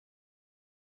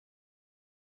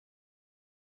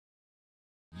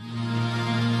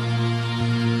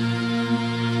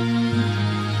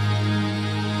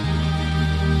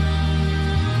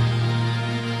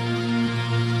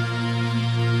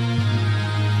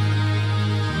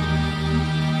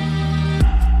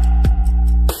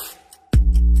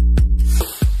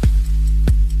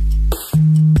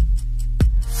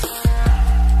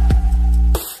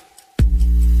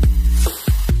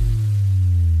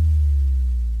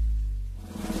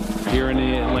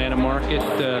Atlanta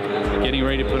market, getting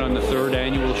ready to put on the 3rd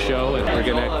annual show, and we're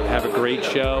going to have a great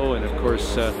show, and of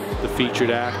course the featured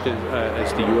act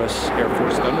is the US Air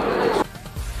Force Thunderbirds.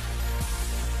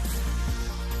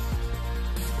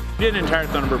 We did an entire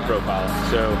Thunderbird profile,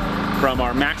 so from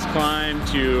our max climb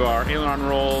to our aileron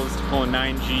rolls to pulling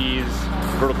 9 Gs,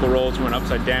 vertical rolls, we went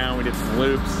upside down, we did some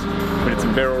loops, we did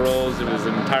some barrel rolls. It was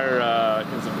an entire,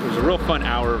 it was a real fun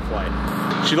hour of flight.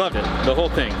 She loved it, the whole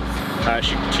thing.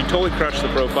 She totally crushed the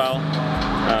profile.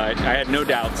 I had no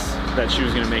doubts that she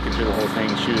was going to make it through the whole thing.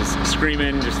 She was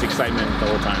screaming, just excitement the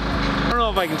whole time. I don't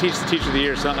know if I can teach the Teacher of the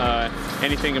Year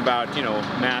anything about, you know,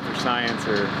 math or science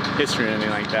or history or anything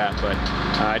like that, but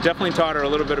I definitely taught her a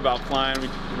little bit about flying.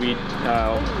 We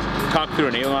talked through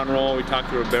an aileron roll, we talked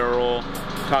through a barrel roll,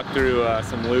 talked through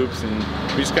some loops, and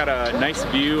we just got a nice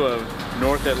view of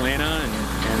North Atlanta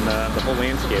and the whole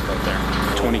landscape up there.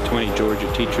 2020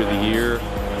 Georgia Teacher of the Year.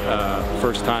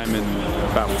 First time in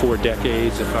about 4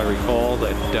 decades, if I recall,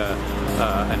 that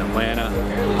an Atlanta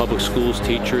public schools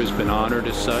teacher has been honored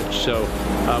as such. So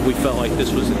we felt like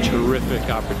this was a terrific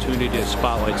opportunity to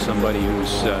spotlight somebody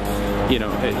who's, you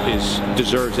know,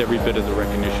 deserves every bit of the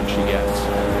recognition she gets.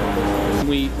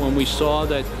 When we saw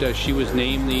that she was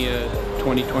named the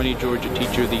 2020 Georgia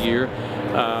Teacher of the Year,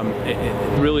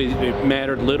 it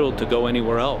mattered little to go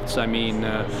anywhere else. I mean,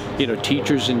 you know,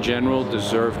 teachers in general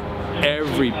deserve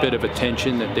every bit of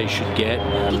attention that they should get.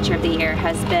 Teacher of the Year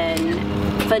has been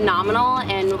phenomenal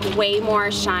and way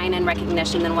more shine and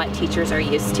recognition than what teachers are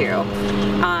used to.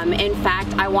 In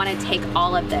fact, I want to take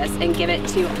all of this and give it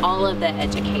to all of the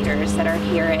educators that are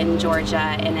here in Georgia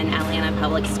and in Atlanta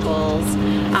public schools,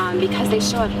 because they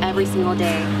show up every single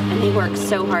day and they work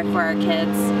so hard for our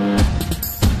kids.